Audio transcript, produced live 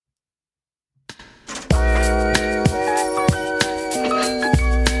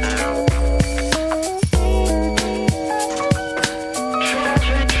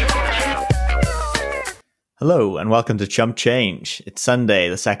Hello and welcome to Chump Change. It's Sunday,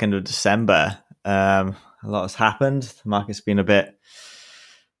 the 2nd of December. A lot has happened. The market's been a bit,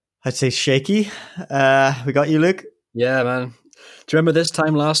 I'd say, shaky. We got you, Luke? Yeah, man. Do you remember this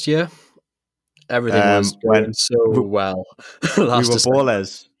time last year? Everything was going so well. We were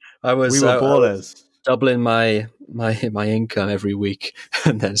ballers. I was ballers. Doubling my income every week,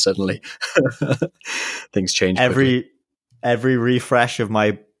 and then suddenly things changed. Every refresh of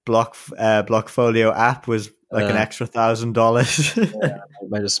my Blockfolio app was like an extra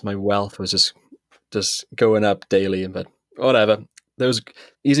 $1,000. My wealth was just going up daily, but whatever. There was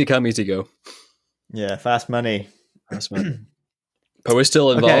easy come, easy go. Yeah, fast money. But we're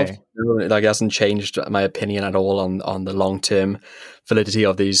still involved. Okay. Like, it hasn't changed my opinion at all on the long term validity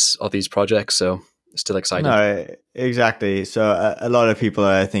of these projects. So it's still exciting. No, exactly. So a lot of people,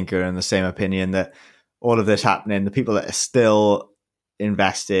 I think, are in the same opinion that all of this happening, the people that are still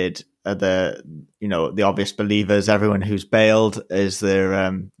invested are the obvious believers. Everyone who's bailed is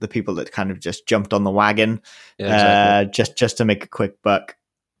the people that kind of just jumped on the wagon, just to make a quick buck.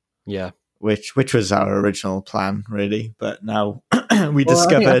 Yeah. Which was our original plan, really. But now we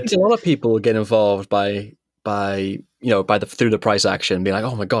discovered I think a lot of people get involved through the price action, being like,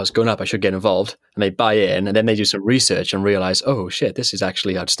 "Oh my god, it's going up! I should get involved." And they buy in, and then they do some research and realize, "Oh shit, this is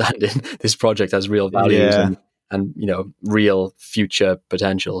actually outstanding. This project has real values and real future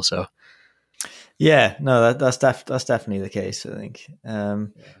potential." So, yeah, no, that's definitely the case, I think.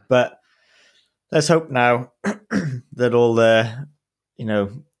 But let's hope now that all the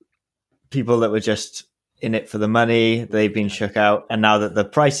people that were just in it for the money, they've been shook out, and now that the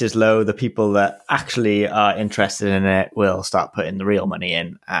price is low, the people that actually are interested in it will start putting the real money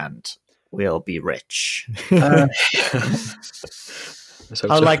in, and we'll be rich.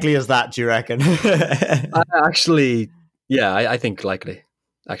 How likely is that, do you reckon? I think likely,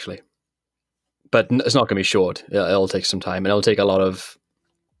 actually, but it's not going to be short. It'll take some time, and it'll take a lot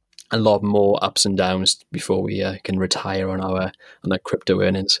more ups and downs before we can retire on our crypto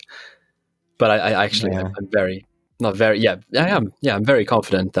earnings. But I am very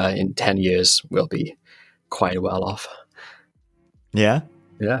confident that in 10 years we'll be quite well off. Yeah?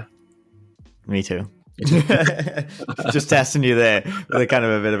 Yeah. Me too. Just testing you there with a kind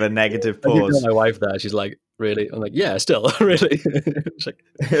of a bit of a negative pause. I tell my wife that. She's like, really? I'm like, yeah, still, really. She's like,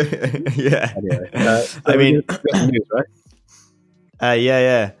 yeah. Anyway, I mean, news, right?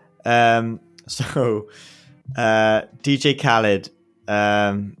 Yeah. So, DJ Khaled,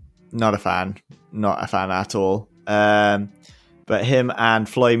 not a fan at all. But him and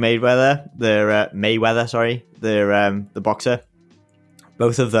Floyd Mayweather, they're the boxer.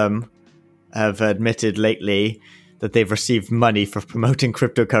 Both of them have admitted lately that they've received money for promoting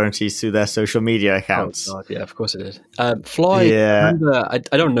cryptocurrencies through their social media accounts. Oh God, yeah, of course it is. Floyd, I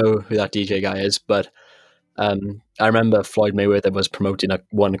don't know who that DJ guy is, but I remember Floyd Mayweather was promoting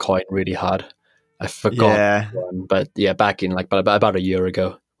one coin really hard. I forgot one, but yeah, back in about a year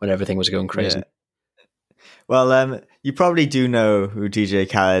ago, when everything was going crazy. Yeah. Well, you probably do know who DJ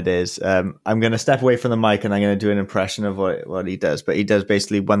Khaled is. I'm going to step away from the mic and I'm going to do an impression of what he does. But he does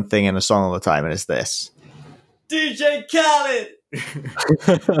basically one thing in a song all the time, and it's this. DJ Khaled!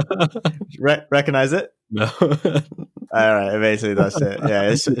 Recognize it? No. All right, basically that's it. Yeah,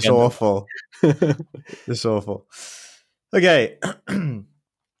 it's awful. It's awful. Okay.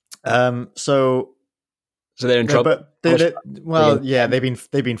 So they're in trouble.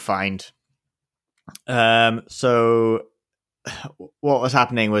 They've been fined. So what was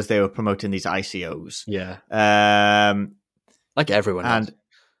happening was they were promoting these ICOs. Yeah. Like everyone else.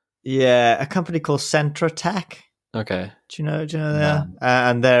 And a company called Centra Tech. Okay. Do you know that?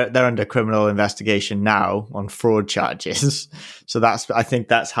 And they're under criminal investigation now on fraud charges. So I think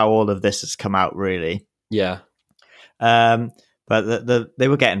that's how all of this has come out, really. Yeah. But they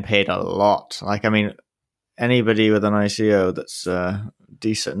were getting paid a lot. Like, I mean, anybody with an ICO that's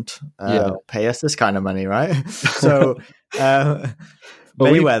decent, pay us this kind of money, right? So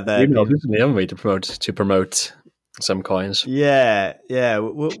Mayweather, haven't we, to promote some coins? Yeah,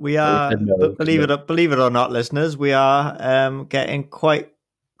 we are. Believe it or not, listeners, we are getting quite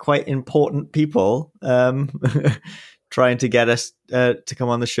important people trying to get us to come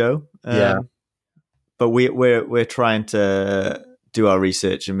on the show. But we're trying to do our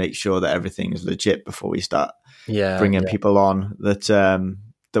research and make sure that everything is legit before we start bringing people on that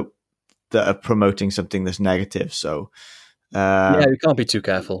are promoting something that's negative. So we can't be too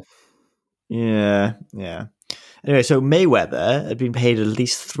careful. Yeah. Anyway, so Mayweather had been paid at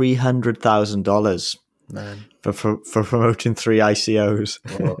least $300,000 for promoting 3 ICOs.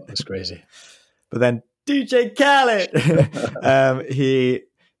 Oh, that's crazy. But then DJ Khaled,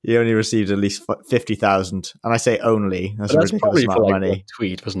 he only received at least 50,000, and I say only. That's a ridiculous amount of money. One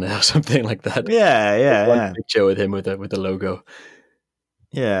tweet, wasn't it, or something like that? Yeah. Picture with him with the logo.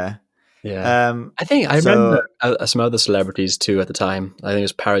 Yeah. I think I remember some other celebrities too at the time. I think it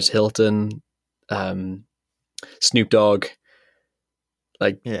was Paris Hilton, Snoop Dogg.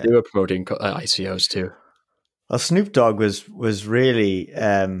 They were promoting ICOs too. Well, Snoop Dogg was really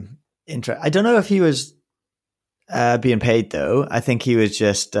interesting. I don't know if he was being paid though. I think he was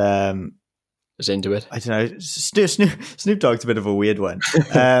just was into it. I don't know. Snoop Dogg's a bit of a weird one.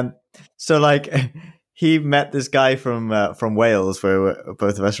 So like he met this guy from Wales, where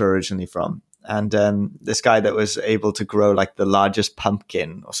both of us were originally from, and this guy that was able to grow like the largest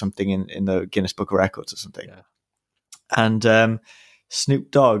pumpkin or something in the Guinness Book of Records or something. Yeah. And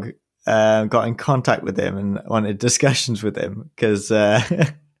Snoop Dogg got in contact with him and wanted discussions with him because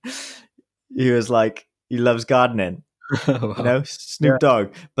he was like, he loves gardening. Wow. Snoop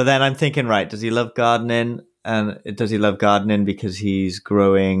Dogg. But then I'm thinking, right, does he love gardening? And does he love gardening because he's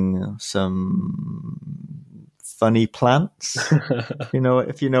growing some funny plants?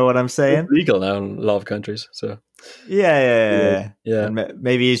 if you know what I'm saying. It's legal now in a lot of countries. So yeah. And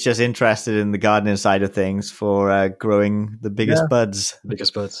maybe he's just interested in the gardening side of things for growing the biggest buds.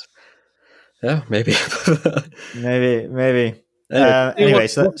 Yeah, maybe. maybe. Anyway,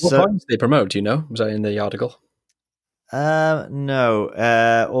 what coins they promote? Do you know? Was that in the article?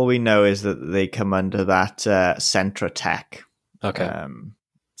 No. All we know is that they come under that Centra Tech. Okay.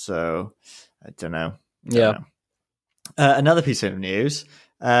 So I don't know. Another piece of news: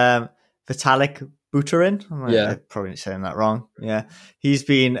 Vitalik Buterin. I'm probably saying that wrong. Yeah, he's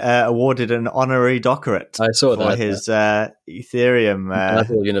been awarded an honorary doctorate. I saw that for his Ethereum.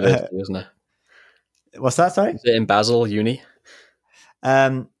 Basel University, isn't it? What's that? Sorry, is it in Basel Uni?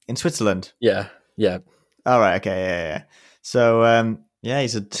 In Switzerland. Yeah. All right. Okay. Yeah. So,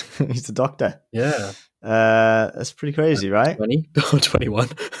 he's a doctor. Yeah. That's pretty crazy, right? 20 or 21.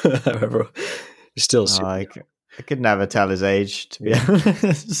 However, he's still. I could never tell his age, to be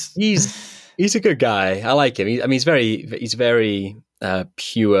honest. He's a good guy. I like him. He's very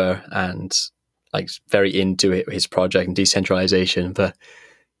pure and like very into his project and decentralization. But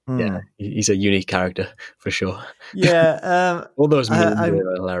yeah, he's a unique character for sure. Yeah. All those memes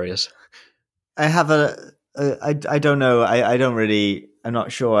are hilarious. I have I don't know. I'm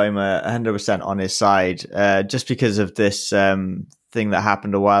not sure I'm 100% on his side, just because of this thing that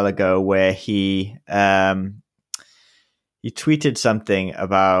happened a while ago where he tweeted something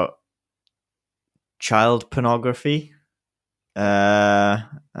about child pornography. I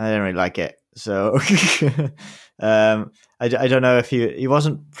didn't really like it. So I don't know if he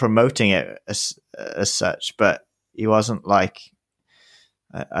wasn't promoting it as such, but he wasn't like,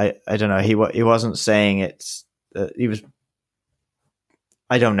 I don't know. He wasn't saying it's. He was.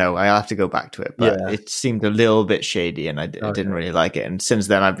 I don't know. I'll have to go back to it, but it seemed a little bit shady, and I didn't really like it. And since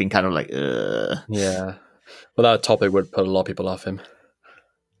then, I've been kind of like, ugh. Yeah. Well, that topic would put a lot of people off him.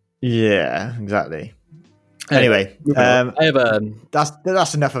 Yeah, exactly. Anyway, I have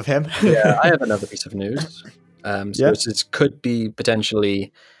that's enough of him. I have another piece of news. This could be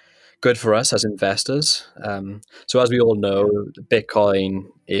potentially good for us as investors. So as we all know, Bitcoin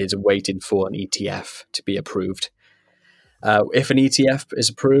is waiting for an ETF to be approved. If an ETF is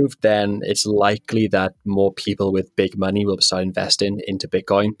approved, then it's likely that more people with big money will start investing into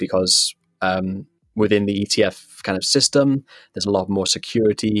Bitcoin because within the ETF kind of system, there's a lot more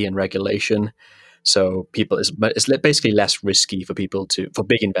security and regulation. So it's basically less risky for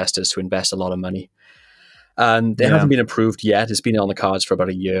big investors to invest a lot of money. And they haven't been approved yet. It's been on the cards for about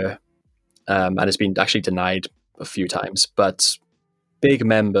a year. And it's been actually denied a few times. But big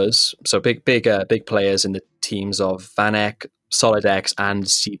members, so big players in the teams of VanEck, SolidX, and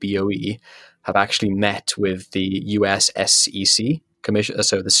CBOE have actually met with the US SEC Commission,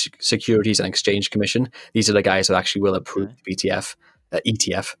 so the Securities and Exchange Commission. These are the guys that actually will approve the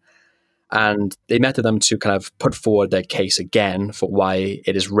ETF. And they met with them to kind of put forward their case again for why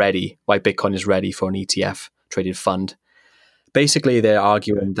Bitcoin is ready for an ETF traded fund. Basically, they're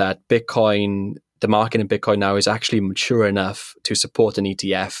arguing that the market in Bitcoin now is actually mature enough to support an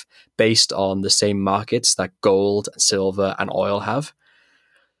ETF based on the same markets that gold, silver, and oil have.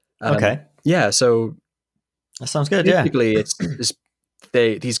 Okay. Yeah, so that sounds good. Basically,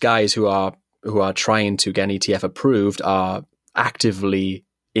 these guys who are trying to get an ETF approved are actively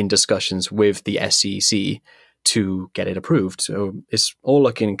in discussions with the SEC to get it approved. So it's all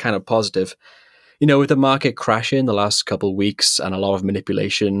looking kind of positive. With the market crashing the last couple of weeks and a lot of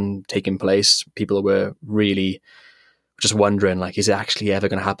manipulation taking place, people were really just wondering, like, is it actually ever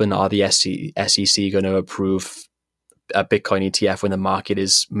going to happen? Are the SEC going to approve a Bitcoin ETF when the market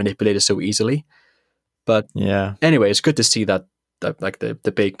is manipulated so easily. But yeah, anyway, it's good to see that like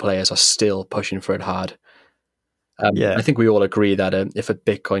the big players are still pushing for it hard. I think we all agree that if a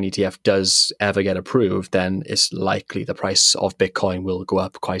Bitcoin ETF does ever get approved, then it's likely the price of Bitcoin will go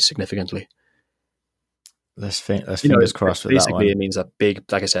up quite significantly. Let's fingers crossed with that one. Basically, it means that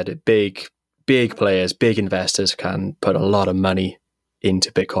like I said, big players, big investors can put a lot of money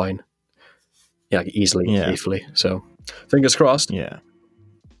into Bitcoin, easily, safely. So, fingers crossed. Yeah.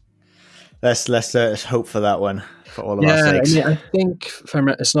 Let's hope for that one for all of our sakes. I think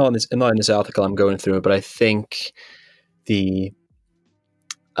it's not in this article I'm going through, but I think the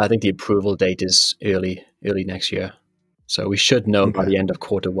approval date is early next year, so we should know by the end of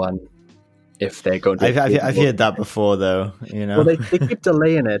Q1 if they're going to. I've heard that before, though. Well, they keep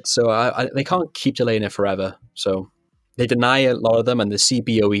delaying it, so they can't keep delaying it forever. So they deny a lot of them, and the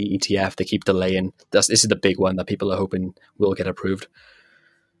CBOE ETF they keep delaying. This is the big one that people are hoping will get approved.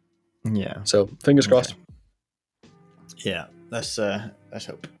 Yeah. So fingers crossed. Yeah, let's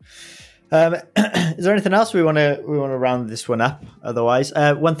hope. Is there anything else we want to round this one up? Otherwise,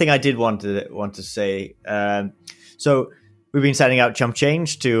 one thing I did want to say. So we've been sending out chump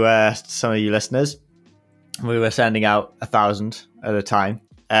change to some of you listeners. We were sending out 1,000 at a time.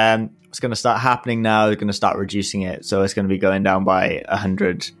 It's going to start happening now. They're going to start reducing it, so it's going to be going down by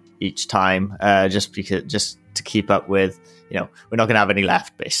 100 each time, just to keep up with. We're not going to have any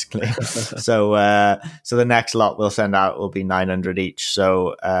left, basically. So the next lot we'll send out will be 900 each.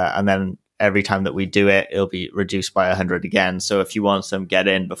 So and then every time that we do it, it'll be reduced by 100 again. So if you want some, get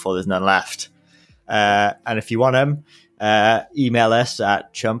in before there's none left. And if you want them, email us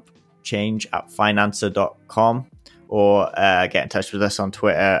at chumpchange@financer.com or get in touch with us on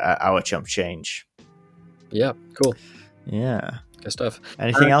Twitter at OurChumpChange. Yeah, cool. Yeah. Good stuff.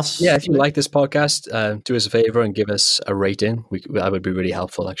 Anything else? Yeah, if you like this podcast, do us a favor and give us a rating. That would be really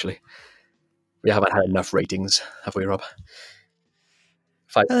helpful, actually. We haven't had enough ratings, have we, Rob?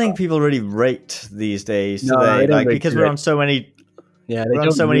 I don't think people really rate these days, because we're on so many. Yeah, we're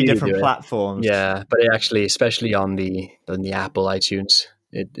on so many different platforms. Yeah, but it actually, especially on the Apple iTunes,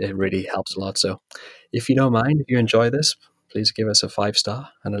 it really helps a lot. So, if you don't mind, if you enjoy this, please give us a 5-star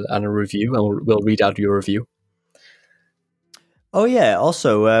and a review, and we'll read out your review. Oh yeah!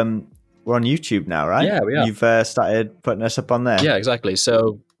 Also, we're on YouTube now, right? Yeah, we are. You've started putting us up on there. Yeah, exactly.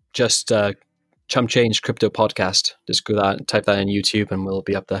 So just Chump Change Crypto Podcast. Just go that, type that in YouTube, and we'll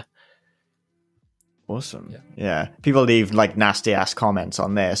be up there. Awesome. Yeah. People leave like nasty ass comments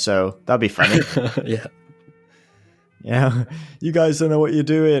on there, so that'd be funny. Yeah. Yeah, you guys don't know what you're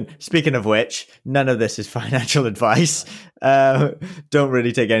doing. Speaking of which, none of this is financial advice. Don't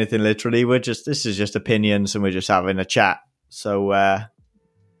really take anything literally. This is just opinions, and we're just having a chat. So,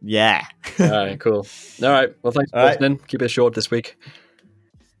 yeah. All right, cool. All right. Well, thanks for listening. Keep it short this week.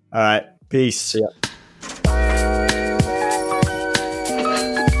 All right. Peace. See ya.